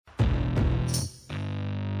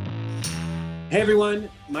Hey everyone,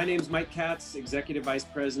 my name is Mike Katz, Executive Vice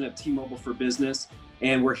President of T-Mobile for Business,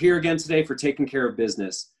 and we're here again today for Taking Care of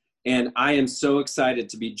Business. And I am so excited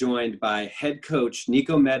to be joined by head coach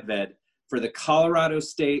Niko Medved for the Colorado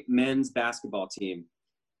State men's basketball team.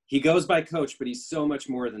 He goes by coach, but he's so much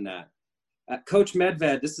more than that. Coach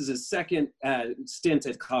Medved, this is his second stint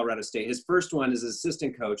at Colorado State. His first one as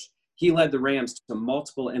assistant coach. He led the Rams to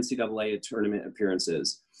multiple NCAA tournament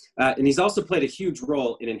appearances. And he's also played a huge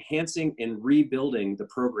role in enhancing and rebuilding the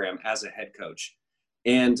program as a head coach.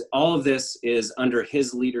 And all of this is under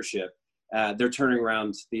his leadership. They're turning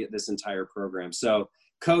around this entire program. So,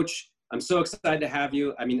 Coach, I'm so excited to have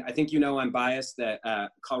you. I mean, I think you know I'm biased that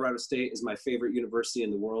Colorado State is my favorite university in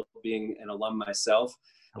the world, being an alum myself.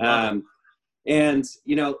 And,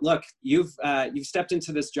 you know, look, you've stepped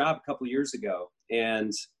into this job a couple of years ago,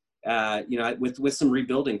 and you know, with some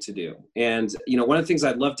rebuilding to do. And, you know, one of the things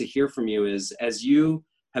I'd love to hear from you is, as you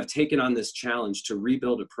have taken on this challenge to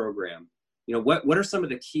rebuild a program, you know, what are some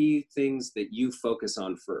of the key things that you focus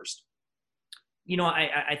on first? You know,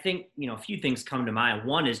 I think, you know, a few things come to mind.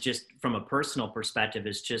 One is just from a personal perspective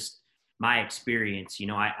is just my experience. You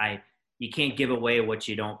know, you can't give away what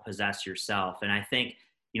you don't possess yourself. And I think,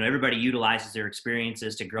 you know, everybody utilizes their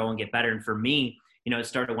experiences to grow and get better. And for me, you know, it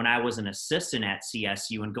started when I was an assistant at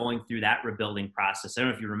CSU and going through that rebuilding process. I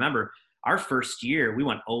don't know if you remember, our first year, we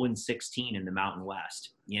went 0-16 in the Mountain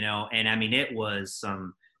West, you know, and I mean, it was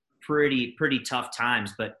some pretty tough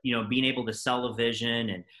times, but, you know, being able to sell a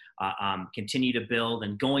vision and continue to build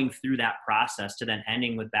and going through that process to then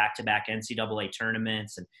ending with back-to-back NCAA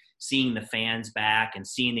tournaments and seeing the fans back and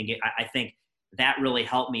seeing the game, I think that really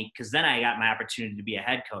helped me, because then I got my opportunity to be a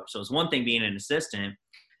head coach. So it was one thing being an assistant,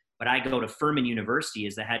 but I go to Furman University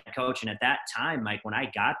as the head coach. And at that time, Mike, when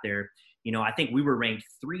I got there, you know, I think we were ranked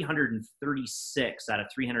 336 out of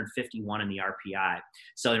 351 in the RPI.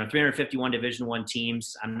 So, you know, 351 Division I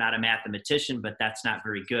teams. I'm not a mathematician, but that's not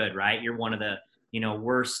very good, right? You're one of the, you know,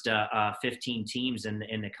 worst 15 teams in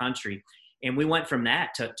the country. And we went from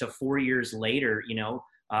that to 4 years later, you know,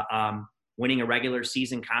 winning a regular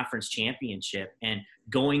season conference championship. And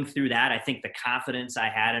going through that, I think the confidence I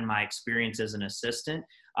had in my experience as an assistant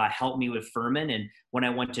helped me with Furman. And when I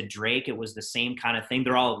went to Drake, it was the same kind of thing.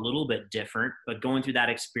 They're all a little bit different, but going through that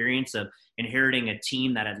experience of inheriting a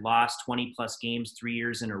team that had lost 20 plus games 3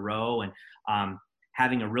 years in a row and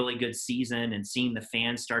having a really good season and seeing the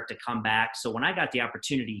fans start to come back. So when I got the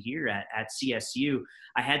opportunity here at CSU,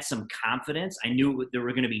 I had some confidence. I knew there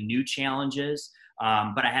were going to be new challenges,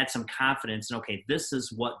 but I had some confidence in, okay, this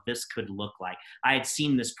is what this could look like. I had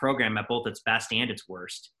seen this program at both its best and its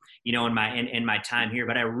worst, you know, in my time here,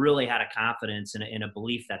 but I really had a confidence in a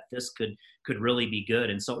belief that this could really be good.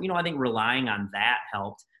 And so, you know, I think relying on that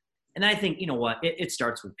helped. And I think, you know what, it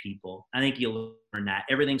starts with people. I think you learn that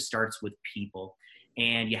everything starts with people,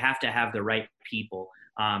 and you have to have the right people.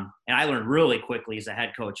 And I learned really quickly as a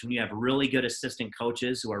head coach, when you have really good assistant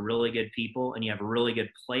coaches who are really good people, and you have really good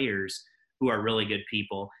players who are really good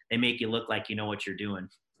people, they make you look like you know what you're doing,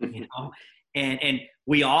 you know? And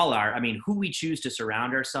we all are. I mean, who we choose to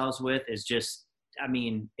surround ourselves with is just, I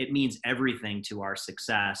mean, it means everything to our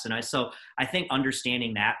success. And so I think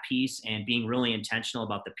understanding that piece and being really intentional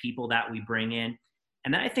about the people that we bring in.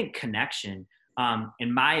 And then I think connection,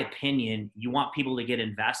 in my opinion, you want people to get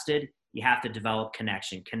invested, you have to develop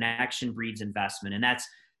connection. Connection breeds investment. And that's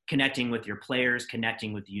connecting with your players,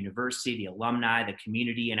 connecting with the university, the alumni, the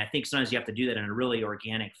community. And I think sometimes you have to do that in a really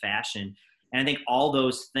organic fashion. And I think all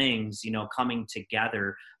those things, you know, coming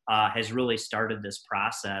together has really started this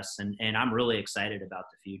process. And I'm really excited about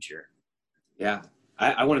the future. Yeah,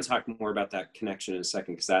 I want to talk more about that connection in a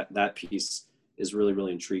second, because that piece is really,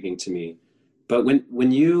 really intriguing to me. But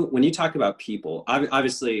when you talk about people,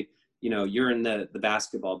 obviously, you know, you're in the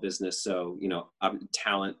basketball business. So, you know,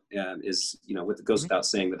 talent is, you know, it goes without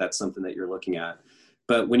saying that that's something that you're looking at.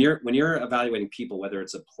 But when you're evaluating people, whether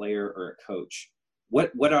it's a player or a coach,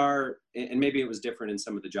 what are, and maybe it was different in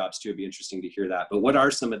some of the jobs too, it'd be interesting to hear that, but what are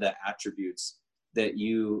some of the attributes that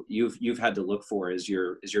you've had to look for as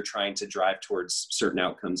you're trying to drive towards certain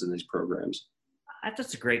outcomes in these programs?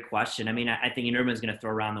 That's a great question. I mean, I think everyone's going to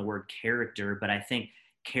throw around the word character, but I think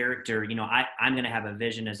character, you know, I'm going to have a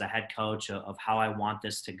vision as a head coach of how I want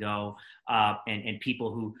this to go, and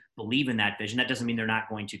people who believe in that vision. That doesn't mean they're not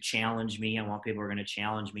going to challenge me. I want people who are going to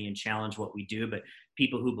challenge me and challenge what we do, but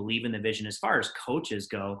people who believe in the vision. As far as coaches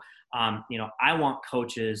go, you know, I want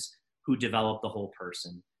coaches who develop the whole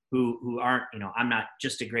person, who aren't, you know, I'm not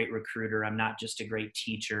just a great recruiter. I'm not just a great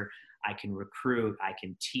teacher. I can recruit, I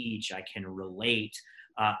can teach, I can relate.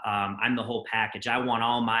 I'm the whole package. I want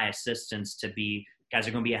all my assistants to be guys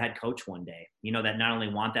are going to be a head coach one day, that not only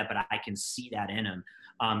want that, but I can see that in them.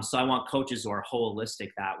 So I want coaches who are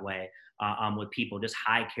holistic that way, with people, just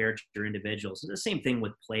high character individuals. The same thing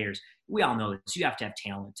with players. We all know this. You have to have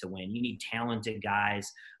talent to win. You need talented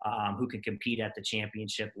guys who can compete at the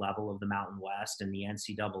championship level of the Mountain West and the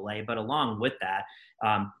NCAA. But along with that,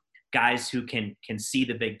 guys who can see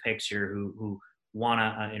the big picture, who want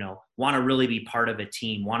to really be part of a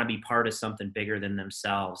team, want to be part of something bigger than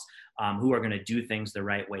themselves, who are going to do things the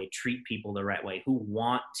right way, treat people the right way, who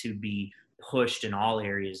want to be pushed in all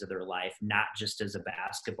areas of their life, not just as a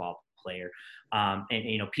basketball player.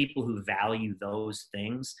 And people who value those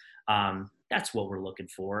things, that's what we're looking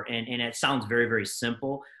for. And it sounds very, very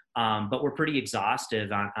simple, but we're pretty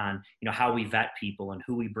exhaustive on how we vet people and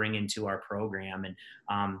who we bring into our program.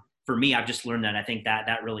 And for me, I've just learned that I think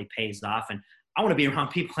that really pays off. And I want to be around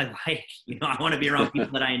people I like. I want to be around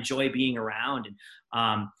people that I enjoy being around.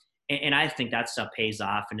 And I think that stuff pays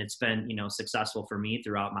off, and it's been, successful for me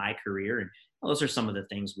throughout my career. And those are some of the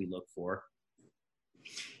things we look for.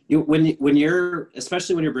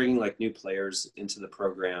 Especially when you're bringing like new players into the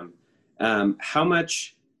program, how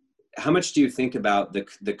much do you think about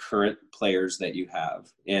the current players that you have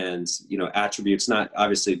and, attributes, not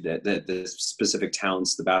obviously the specific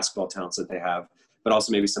talents, the basketball talents that they have, but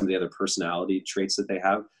also maybe some of the other personality traits that they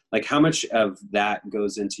have? Like, how much of that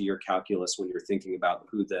goes into your calculus when you're thinking about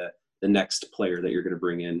who the next player that you're going to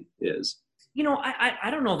bring in is? I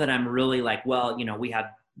don't know that I'm really like, well,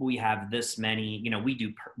 we have this many, we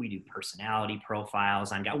do personality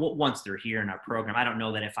profiles on guys. Well, once they're here in our program, I don't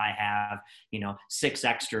know that if I have, 6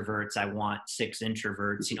 extroverts, I want 6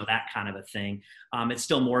 introverts, that kind of a thing. It's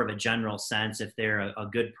still more of a general sense. If they're a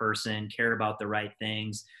good person, care about the right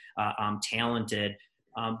things, talented,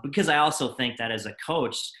 because I also think that as a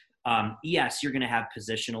coach, yes, you're going to have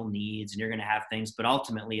positional needs and you're going to have things, but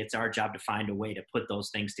ultimately it's our job to find a way to put those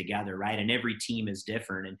things together. Right. And every team is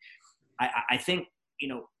different. And I think,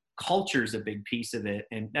 culture is a big piece of it.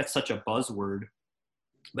 And that's such a buzzword,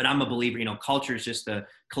 but I'm a believer, culture is just the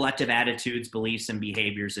collective attitudes, beliefs, and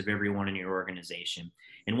behaviors of everyone in your organization.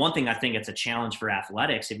 And one thing I think it's a challenge for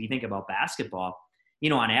athletics, if you think about basketball,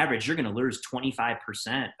 on average, you're going to lose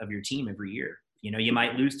 25% of your team every year. You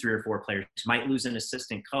might lose 3 or 4 players, you might lose an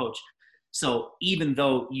assistant coach. So even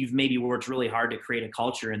though you've maybe worked really hard to create a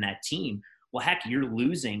culture in that team, well, heck, you're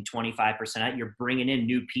losing 25%. You're bringing in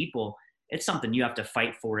new people. It's something you have to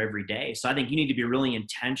fight for every day. So I think you need to be really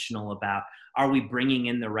intentional about, are we bringing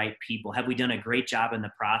in the right people? Have we done a great job in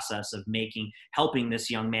the process of helping this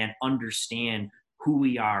young man understand who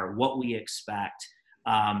we are, what we expect?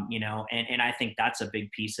 And I think that's a big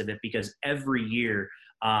piece of it, because every year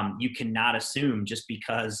you cannot assume just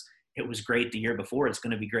because it was great the year before, it's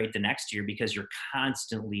going to be great the next year, because you're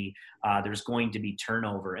constantly, there's going to be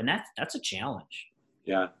turnover, and that's a challenge.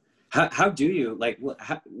 Yeah. How do you, like,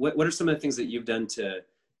 what are some of the things that you've done to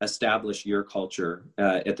establish your culture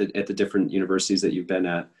at the different universities that you've been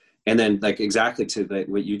at? And then, like, exactly to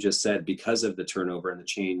what you just said, because of the turnover and the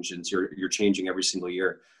change, and you're changing every single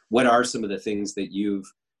year, what are some of the things that you've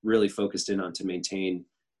really focused in on to maintain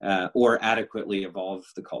or adequately evolve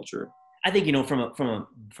the culture? I think, from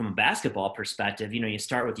a basketball perspective, you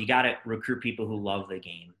start with, you got to recruit people who love the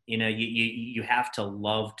game. You have to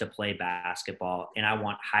love to play basketball, and I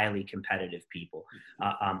want highly competitive people,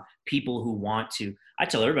 people who want to. I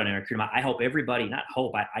tell everybody I recruit, I hope everybody, not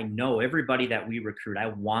hope, I know everybody that we recruit, I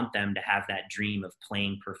want them to have that dream of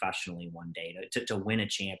playing professionally one day, to win a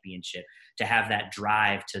championship, to have that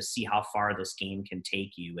drive to see how far this game can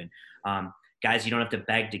take you. And guys, you don't have to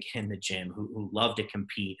beg to get in the gym, who love to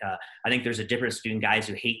compete. I think there's a difference between guys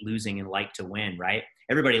who hate losing and like to win, right?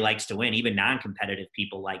 Everybody likes to win. Even non-competitive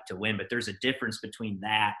people like to win. But there's a difference between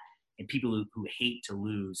that and people who hate to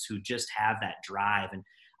lose, who just have that drive. And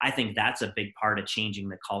I think that's a big part of changing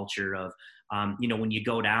the culture of, when you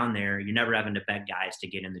go down there, you're never having to beg guys to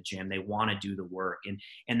get in the gym. They want to do the work.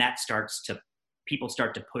 And that people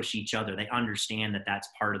start to push each other. They understand that that's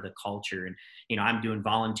part of the culture. And, I'm doing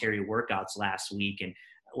voluntary workouts last week, and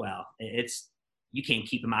well, you can't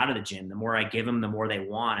keep them out of the gym. The more I give them, the more they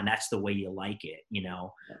want. And that's the way you like it,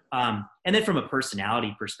 And then from a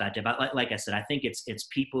personality perspective, like I said, I think it's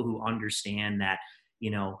people who understand that,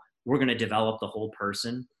 we're going to develop the whole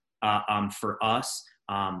person. For us,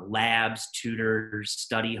 labs, tutors,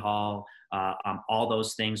 study hall, all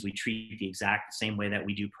those things, we treat the exact same way that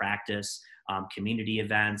we do practice, community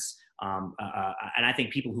events. And I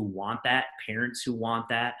think people who want that, parents who want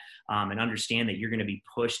that, and understand that you're going to be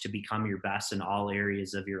pushed to become your best in all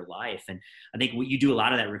areas of your life. And I think you do a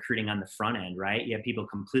lot of that recruiting on the front end, right? You have people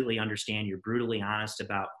completely understand, you're brutally honest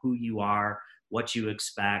about who you are, what you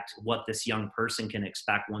expect, what this young person can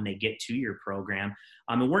expect when they get to your program.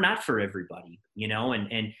 And we're not for everybody,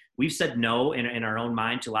 and we've said no in our own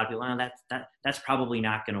mind to a lot of people. Oh, that's probably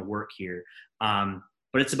not going to work here.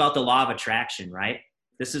 But it's about the law of attraction, right?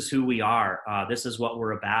 This is who we are. This is what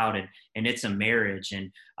we're about. And it's a marriage.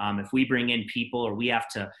 And if we bring in people, or we have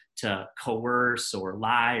to coerce or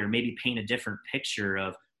lie or maybe paint a different picture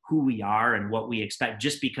of who we are and what we expect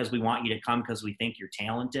just because we want you to come because we think you're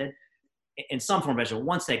talented, in some form or fashion,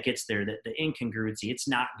 once that gets there, the incongruency, it's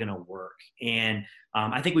not going to work. And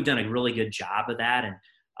I think we've done a really good job of that.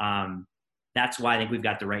 And that's why I think we've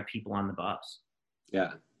got the right people on the bus.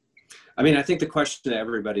 Yeah. I mean, I think the question that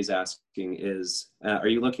everybody's asking is, are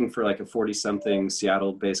you looking for like a 40-something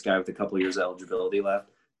Seattle-based guy with a couple of years of eligibility left?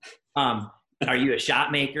 Are you a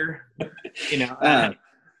shot maker?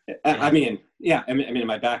 I mean, yeah. I mean, in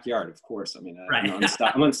my backyard, of course. I mean, right.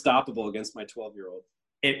 I'm unstoppable against my 12-year-old.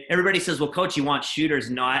 Everybody says, well, coach, you want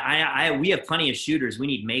shooters. No, we have plenty of shooters. We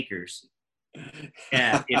need makers.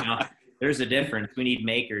 Yeah. There's a difference. We need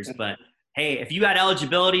makers, but hey, if you got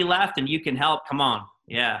eligibility left and you can help, come on.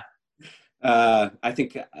 Yeah. I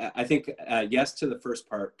think yes to the first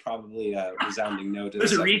part, probably resounding no to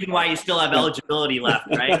There's a reason why you still have eligibility left,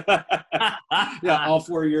 right? Yeah, all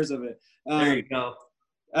 4 years of it. There you go.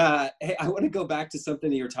 Hey, I want to go back to something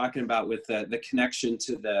that you were talking about with the connection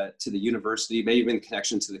to the university, maybe even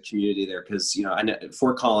connection to the community there, because I know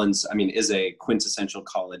Fort Collins, I mean, is a quintessential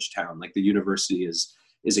college town. Like the university is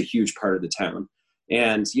a huge part of the town,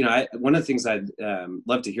 and one of the things I'd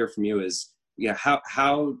love to hear from you is how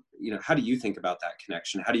do you think about that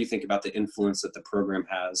connection? How do you think about the influence that the program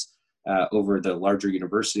has over the larger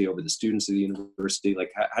university, over the students of the university?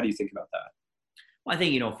 Like, how do you think about that? Well, I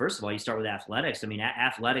think, first of all, you start with athletics. I mean,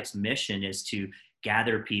 athletics' mission is to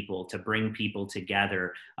gather people, to bring people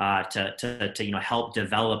together, to help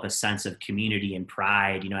develop a sense of community and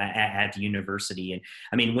pride, at the university. And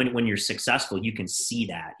I mean, when you're successful, you can see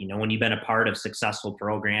that, when you've been a part of successful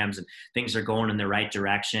programs and things are going in the right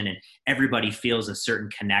direction and everybody feels a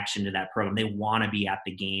certain connection to that program. They want to be at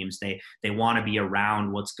the games. They want to be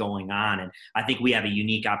around what's going on. And I think we have a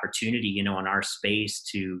unique opportunity, in our space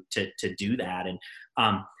to do that. And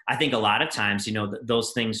I think a lot of times,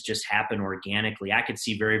 those things just happen organically. I could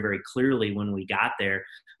see very, very clearly when we got there,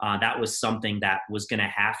 that was something that was going to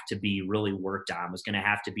have to be really worked on, was going to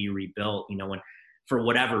have to be rebuilt, when, for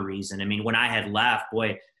whatever reason. I mean, when I had left,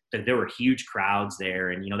 boy, there were huge crowds there,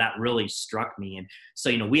 and, that really struck me. And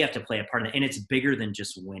so, we have to play a part in it, and it's bigger than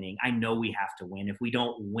just winning. I know we have to win. If we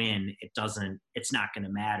don't win, it's not going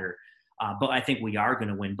to matter. But I think we are going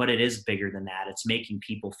to win, but it is bigger than that. It's making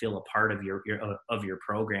people feel a part of your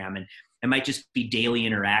program. And it might just be daily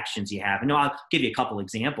interactions you have. And I'll give you a couple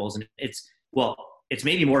examples. And it's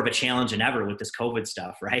maybe more of a challenge than ever with this COVID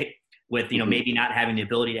stuff, right? With, maybe not having the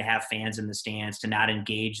ability to have fans in the stands, to not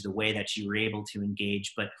engage the way that you were able to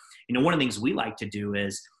engage. But, one of the things we like to do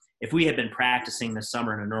is, if we had been practicing this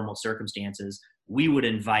summer in normal circumstances, we would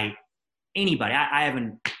invite anybody. I have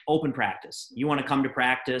an open practice. You want to come to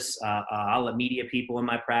practice? I'll let media people in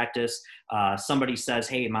my practice. Somebody says,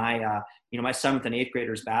 hey, my 7th and 8th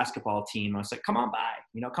graders basketball team. I was like, come on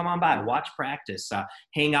by, watch practice,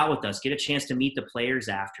 hang out with us, get a chance to meet the players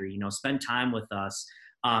after, spend time with us.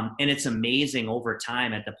 And it's amazing over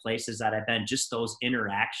time at the places that I've been, just those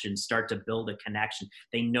interactions start to build a connection.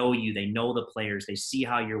 They know you, they know the players, they see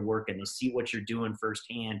how you're working, they see what you're doing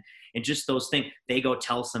firsthand. And just those things, they go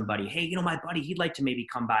tell somebody, hey, my buddy, he'd like to maybe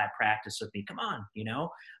come by a practice with me. Come on,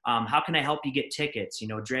 how can I help you get tickets?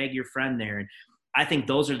 Drag your friend there. And I think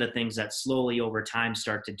those are the things that slowly over time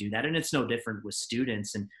start to do that. And it's no different with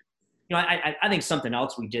students. And I think something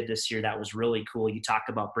else we did this year that was really cool, you talk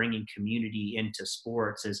about bringing community into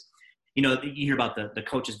sports, is, you hear about the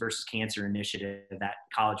Coaches versus Cancer initiative that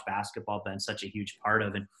college basketball been such a huge part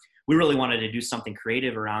of. And we really wanted to do something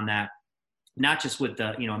creative around that, not just with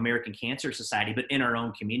the, American Cancer Society, but in our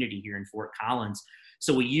own community here in Fort Collins.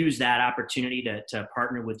 So we used that opportunity to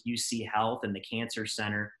partner with UC Health and the Cancer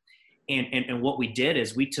Center. And what we did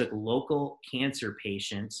is we took local cancer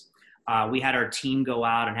patients. We had our team go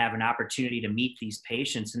out and have an opportunity to meet these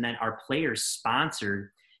patients. And then our players sponsored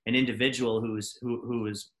an individual who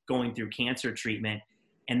was going through cancer treatment.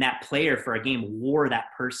 And that player for a game wore that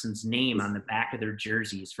person's name on the back of their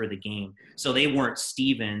jerseys for the game. So they weren't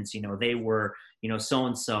Stevens, they were,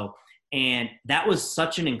 so-and-so. And that was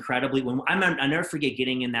such an incredibly, I'll never forget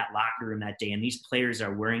getting in that locker room that day, and these players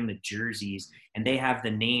are wearing the jerseys and they have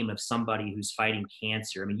the name of somebody who's fighting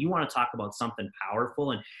cancer. I mean, you want to talk about something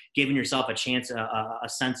powerful and giving yourself a chance, a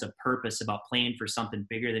sense of purpose about playing for something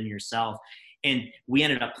bigger than yourself. And we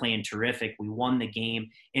ended up playing terrific. We won the game,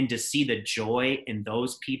 and to see the joy in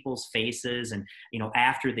those people's faces and,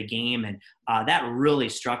 after the game, and that really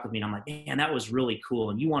struck with me. And I'm like, man, that was really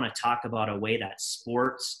cool. And you want to talk about a way that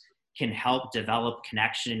sports can help develop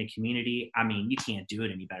connection in a community. I mean, you can't do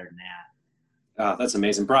it any better than that. Oh, that's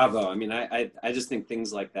amazing. Bravo. I mean, I just think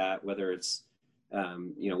things like that, whether it's,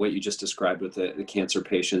 what you just described with the cancer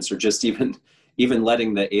patients, or just even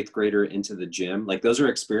letting the 8th grader into the gym, like those are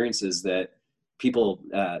experiences that people,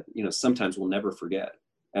 sometimes will never forget.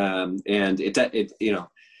 And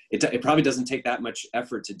it probably doesn't take that much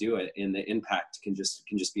effort to do it, and the impact can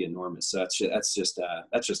just be enormous. So that's just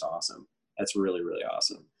awesome. That's really, really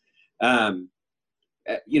awesome.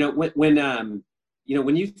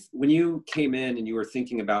 When you came in and you were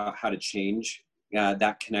thinking about how to change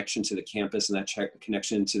that connection to the campus and that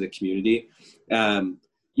connection to the community,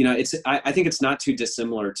 I think it's not too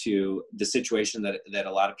dissimilar to the situation that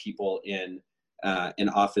a lot of people in an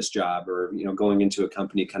office job or going into a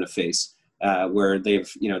company kind of face, where they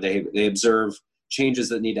observe changes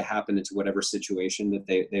that need to happen into whatever situation that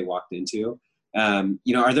they walked into.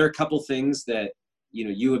 Are there a couple things that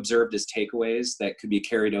you observed as takeaways that could be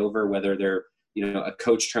carried over, whether they're a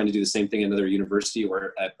coach trying to do the same thing at another university,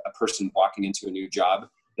 or a person walking into a new job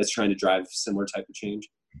that's trying to drive similar type of change?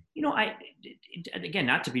 Again,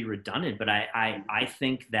 not to be redundant, but I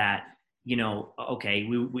think that, okay,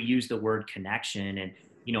 we use the word connection, and,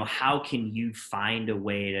 how can you find a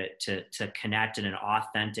way to connect in an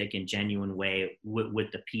authentic and genuine way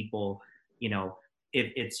with the people,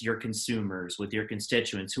 if it's your consumers, with your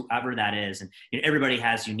constituents, whoever that is. And everybody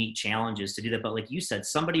has unique challenges to do that. But like you said,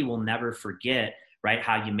 somebody will never forget, right,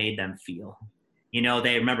 how you made them feel.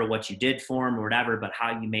 They remember what you did for them or whatever, but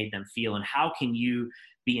how you made them feel. And how can you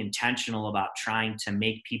be intentional about trying to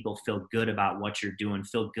make people feel good about what you're doing,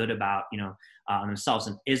 feel good about, themselves.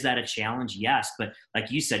 And is that a challenge? Yes. But like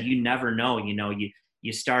you said, you never know,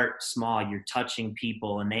 you start small, you're touching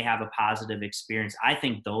people and they have a positive experience. I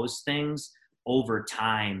think those things over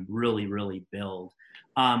time really, really build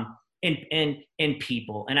in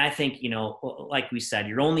people. And I think, like we said,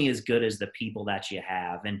 you're only as good as the people that you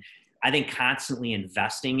have. And I think constantly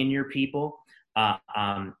investing in your people,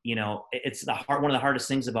 it's one of the hardest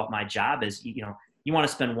things about my job is, you want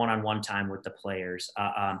to spend one-on-one time with the players.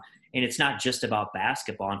 And it's not just about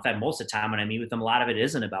basketball. In fact, most of the time when I meet with them, a lot of it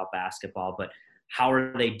isn't about basketball, but how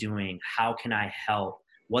are they doing? How can I help?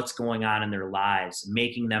 What's going on in their lives,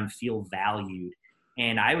 making them feel valued.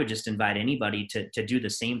 And I would just invite anybody to do the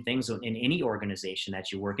same things in any organization that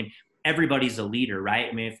you work in. Everybody's a leader, right?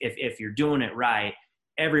 I mean, if you're doing it right,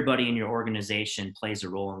 everybody in your organization plays a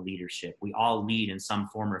role in leadership. We all lead in some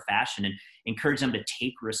form or fashion, and encourage them to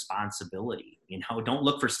take responsibility. Don't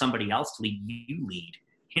look for somebody else to lead. You lead.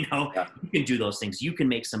 Yeah. You can do those things. You can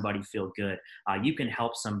make somebody feel good. You can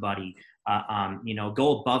help somebody,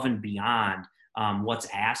 go above and beyond what's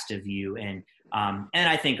asked of you. And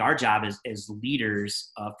I think our job as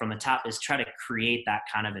leaders from the top is try to create that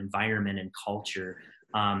kind of environment and culture.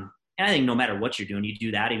 And I think no matter what you're doing, you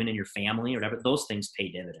do that even in your family or whatever, those things pay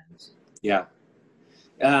dividends. Yeah.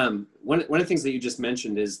 One of the things that you just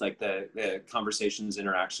mentioned is like the conversations,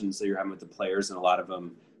 interactions that you're having with the players, and a lot of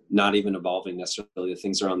them not even involving necessarily the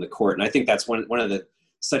things around the court. And I think that's one of the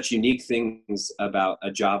such unique things about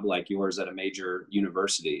a job like yours at a major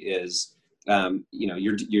university is, the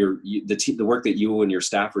work that you and your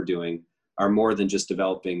staff are doing are more than just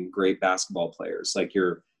developing great basketball players. Like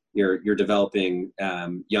you're developing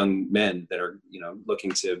young men that are,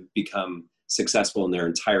 looking to become successful in their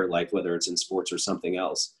entire life, whether it's in sports or something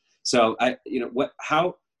else. So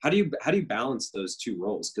how do you balance those two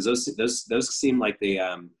roles? Because those seem like they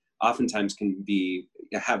oftentimes can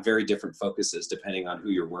have very different focuses depending on who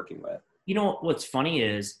you're working with. What's funny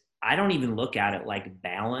is I don't even look at it like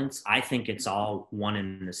balance. I think it's all one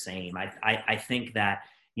and the same. I think that,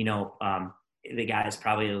 the guys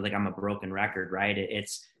probably like I'm a broken record, right?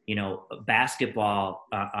 It's, basketball,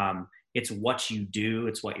 it's what you do.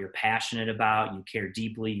 It's what you're passionate about. You care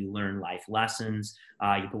deeply. You learn life lessons.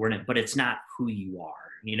 But it's not who you are.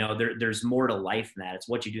 There's more to life than that. It's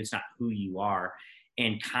what you do. It's not who you are.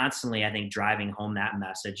 And constantly, I think, driving home that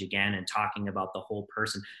message again and talking about the whole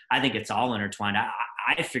person. I think it's all intertwined.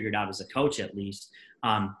 I figured out as a coach, at least,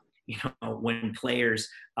 when players,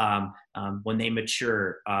 when they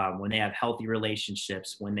mature, when they have healthy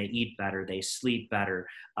relationships, when they eat better, they sleep better,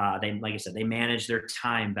 like I said, they manage their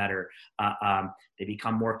time better, they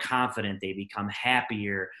become more confident, they become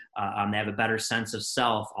happier, they have a better sense of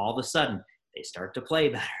self. All of a sudden, they start to play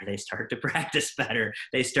better, they start to practice better,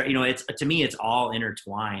 they start, to me, it's all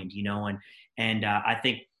intertwined, and I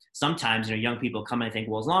think sometimes, young people come and think,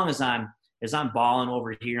 well, as long as I'm is I'm balling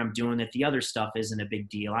over here, I'm doing it. The other stuff isn't a big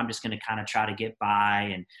deal. I'm just going to kind of try to get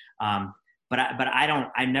by. And, but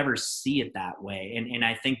I never see it that way. And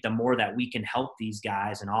I think the more that we can help these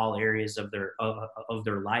guys in all areas of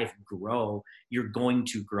their life grow, you're going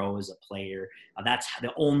to grow as a player. That's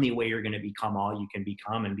the only way you're going to become all you can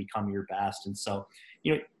become and become your best. And so,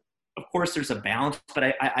 of course there's a balance,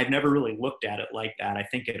 but I've never really looked at it like that. I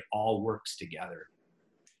think it all works together.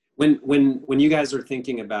 When you guys are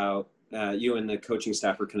thinking about, you and the coaching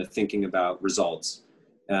staff are kind of thinking about results,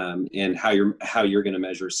 and how you're going to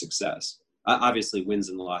measure success. Obviously, wins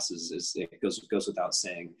and losses it goes without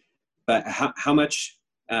saying, but how much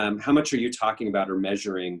are you talking about or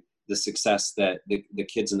measuring the success that the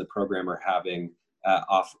kids in the program are having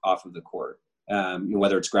off of the court,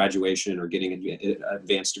 whether it's graduation or getting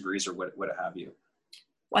advanced degrees or what have you?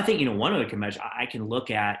 Well, I think, one of the measure I can look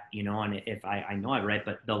at, and if I know it right,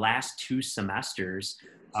 but the last 2 semesters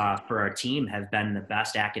for our team have been the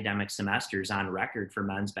best academic semesters on record for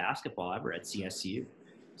men's basketball ever at CSU.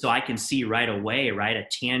 So I can see right away, a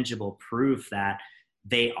tangible proof that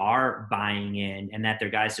they are buying in and that they're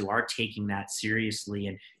guys who are taking that seriously,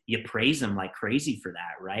 and you praise them like crazy for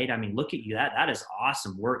that, right? I mean, look at you. That is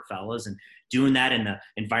awesome work, fellas. And doing that in the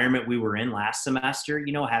environment we were in last semester,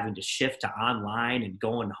 having to shift to online and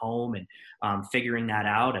going home and figuring that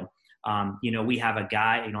out. And, we have a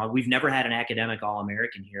guy, we've never had an academic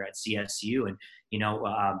All-American here at CSU. And,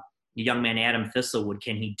 the young man, Adam Thistlewood,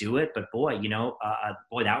 can he do it? But boy,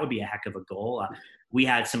 that would be a heck of a goal. We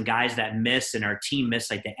had some guys that missed, and our team missed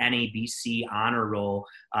like the NABC honor roll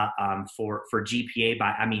for GPA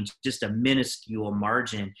by, just a minuscule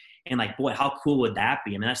margin. And like, boy, how cool would that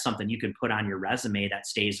be? That's something you can put on your resume that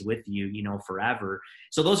stays with you, forever.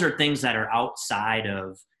 So those are things that are outside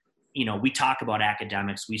of, we talk about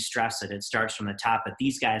academics, we stress it starts from the top, but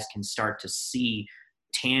these guys can start to see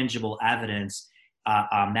tangible evidence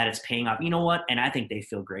that it's paying off. You know what? And I think they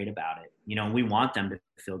feel great about it. We want them to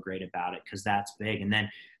feel great about it because that's big. And then,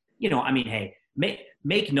 hey,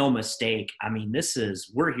 make no mistake.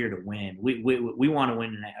 We're here to win. We want to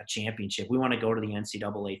win a championship. We want to go to the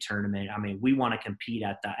NCAA tournament. We want to compete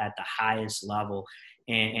at the highest level.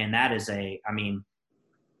 And that is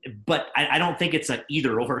but I don't think it's an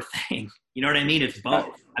either or thing. You know what I mean? It's both.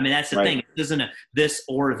 That's the thing. It isn't a this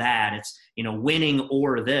or that. It's, winning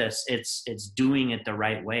or this. It's doing it the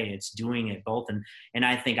right way. It's doing it both. And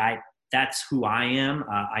I think that's who I am.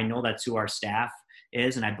 I know that's who our staff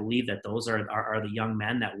is. And I believe that those are the young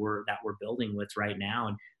men that we're building with right now.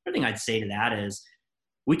 And the thing I'd say to that is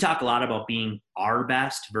we talk a lot about being our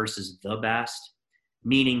best versus the best,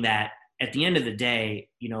 meaning that at the end of the day,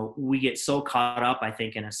 we get so caught up, I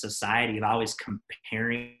think, in a society of always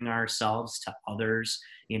comparing ourselves to others.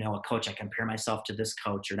 A coach, I compare myself to this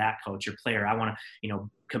coach or that coach or player. I want to,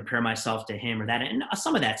 compare myself to him or that. And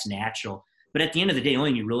some of that's natural. But at the end of the day, the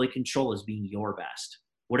only thing you really control is being your best.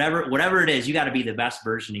 Whatever it is, you got to be the best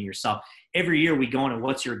version of yourself. Every year we go into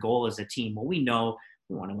what's your goal as a team? Well, we know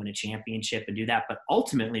we want to win a championship and do that. But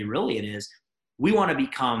ultimately, really it is, we want to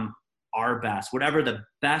become our best, whatever the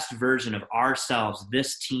best version of ourselves,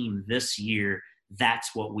 this team, this year,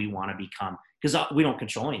 that's what we want to become, because we don't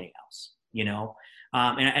control anything else, and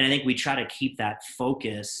I think we try to keep that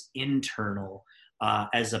focus internal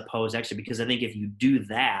as opposed actually, because I think if you do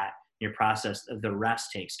that, your process, the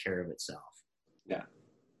rest takes care of itself. Yeah.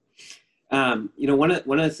 One of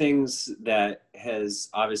the things that has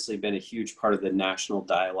obviously been a huge part of the national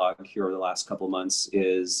dialogue here over the last couple of months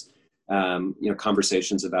is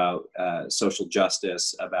conversations about social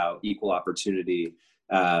justice, about equal opportunity,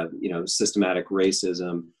 systematic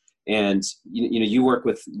racism. And, you work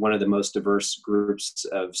with one of the most diverse groups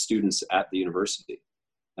of students at the university.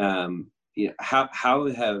 How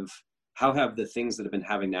have the things that have been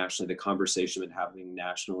having nationally, the conversation been happening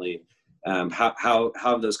nationally, how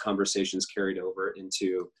have those conversations carried over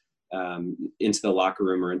into the locker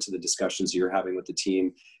room or into the discussions you're having with the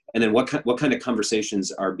team? And then what kind of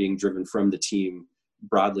conversations are being driven from the team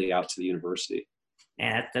broadly out to the university?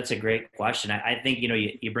 And that's a great question. I think,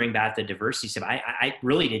 you bring back the diversity stuff. I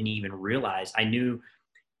really didn't even realize. I knew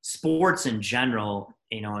sports in general,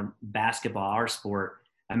 in basketball, our sport,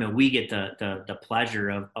 we get the pleasure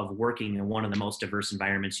of working in one of the most diverse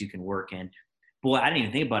environments you can work in. Boy, I didn't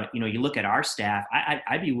even think about it. You look at our staff,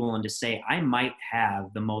 I'd be willing to say I might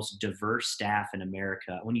have the most diverse staff in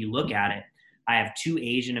America. When you look at it, I have 2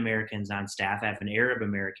 Asian Americans on staff. I have an Arab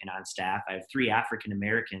American on staff. I have 3 African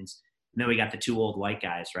Americans. And then we got the 2 old white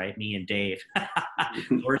guys, right? Me and Dave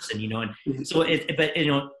Thorson, and so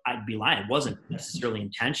I'd be lying. It wasn't necessarily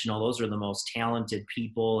intentional. Those are the most talented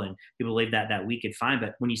people and people believe that we could find.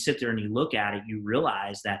 But when you sit there and you look at it, you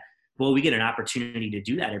realize that, Well, we get an opportunity to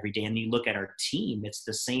do that every day. And you look at our team, it's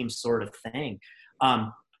the same sort of thing.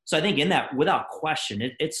 So I think in that, without question,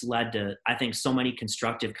 it's led to, I think, so many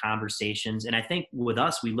constructive conversations. And I think with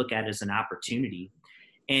us, we look at it as an opportunity.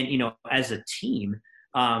 And, as a team,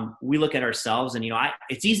 we look at ourselves and,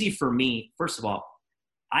 it's easy for me, first of all,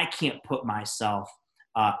 I can't put myself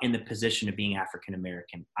in the position of being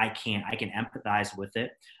African-American. I can empathize with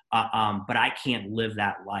it, but I can't live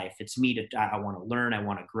that life. It's me I want to learn, I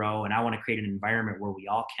want to grow, and I want to create an environment where we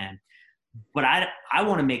all can. But I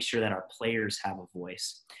want to make sure that our players have a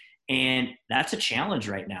voice. And that's a challenge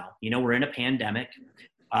right now. We're in a pandemic.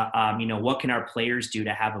 What can our players do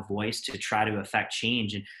to have a voice to try to affect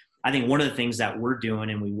change? And I think one of the things that we're doing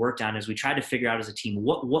and we worked on is we tried to figure out as a team,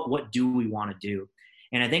 what do we want to do?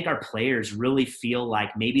 And I think our players really feel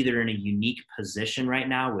like maybe they're in a unique position right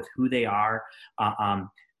now with who they are,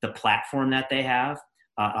 the platform that they have,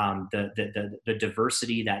 the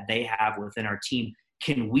diversity that they have within our team.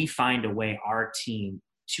 Can we find a way, our team,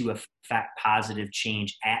 to affect positive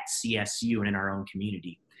change at CSU and in our own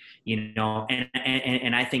community? And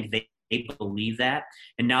I think they believe that.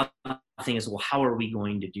 And now the thing is, well, how are we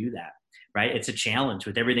going to do that? Right? It's a challenge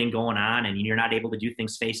with everything going on, and you're not able to do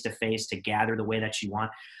things face to face to gather the way that you want.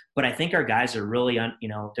 But I think our guys are really,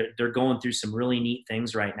 they're going through some really neat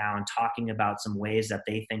things right now and talking about some ways that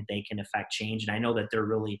they think they can affect change. And I know that they're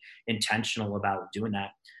really intentional about doing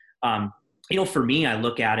that. For me, I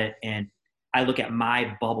look at it and I look at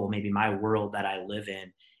my bubble, maybe my world that I live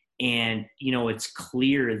in. And, it's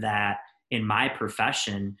clear that in my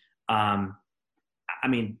profession,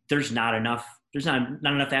 there's not enough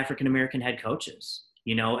African-American head coaches,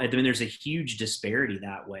 there's a huge disparity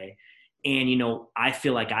that way. And, I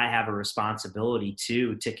feel like I have a responsibility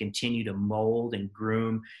to continue to mold and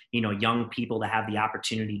groom, young people to have the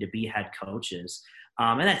opportunity to be head coaches.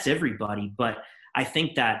 And that's everybody. But I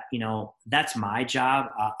think that, that's my job,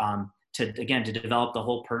 to develop the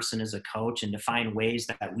whole person as a coach and to find ways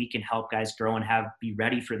that we can help guys grow and be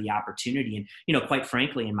ready for the opportunity. And, quite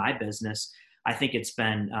frankly, in my business, I think it's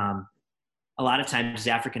been, a lot of times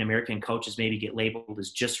African-American coaches maybe get labeled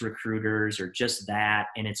as just recruiters or just that,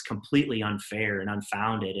 and it's completely unfair and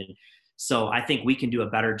unfounded. And so I think we can do a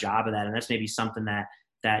better job of that. And that's maybe something that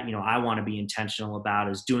I want to be intentional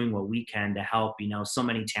about, is doing what we can to help, so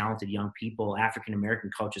many talented young people,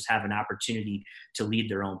 African-American coaches, have an opportunity to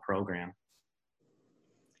lead their own program.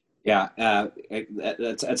 Yeah.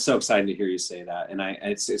 That's so exciting to hear you say that. And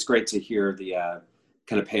it's great to hear the,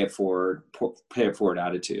 kind of pay it forward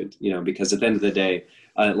attitude, because at the end of the day,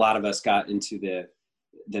 a lot of us got into the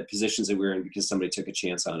positions that we're in because somebody took a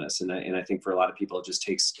chance on us. And I think for a lot of people, it just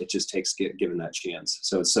takes given that chance.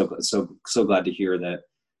 So it's so glad to hear that,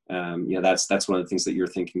 that's one of the things that you're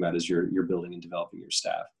thinking about as you're building and developing your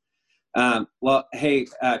staff. Well, hey,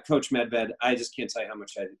 Coach Medved, I just can't tell you how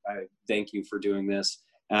much I thank you for doing this.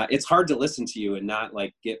 It's hard to listen to you and not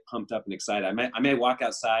get pumped up and excited. I may walk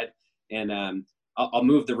outside and, I'll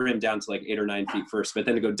move the rim down to 8 or 9 feet first, but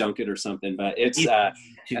then to go dunk it or something. But it's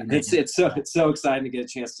so exciting to get a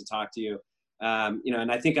chance to talk to you.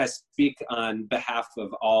 And I think I speak on behalf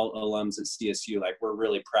of all alums at CSU. We're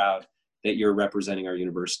really proud that you're representing our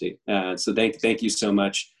university. So thank you so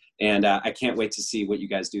much. And I can't wait to see what you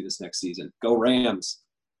guys do this next season. Go Rams.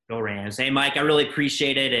 Go Rams. Hey, Mike, I really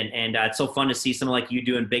appreciate it. And it's so fun to see someone like you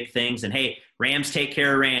doing big things. And hey, Rams take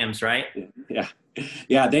care of Rams, right?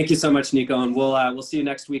 Yeah. Thank you so much, Nico. And we'll see you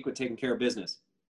next week with Taking Care of Business.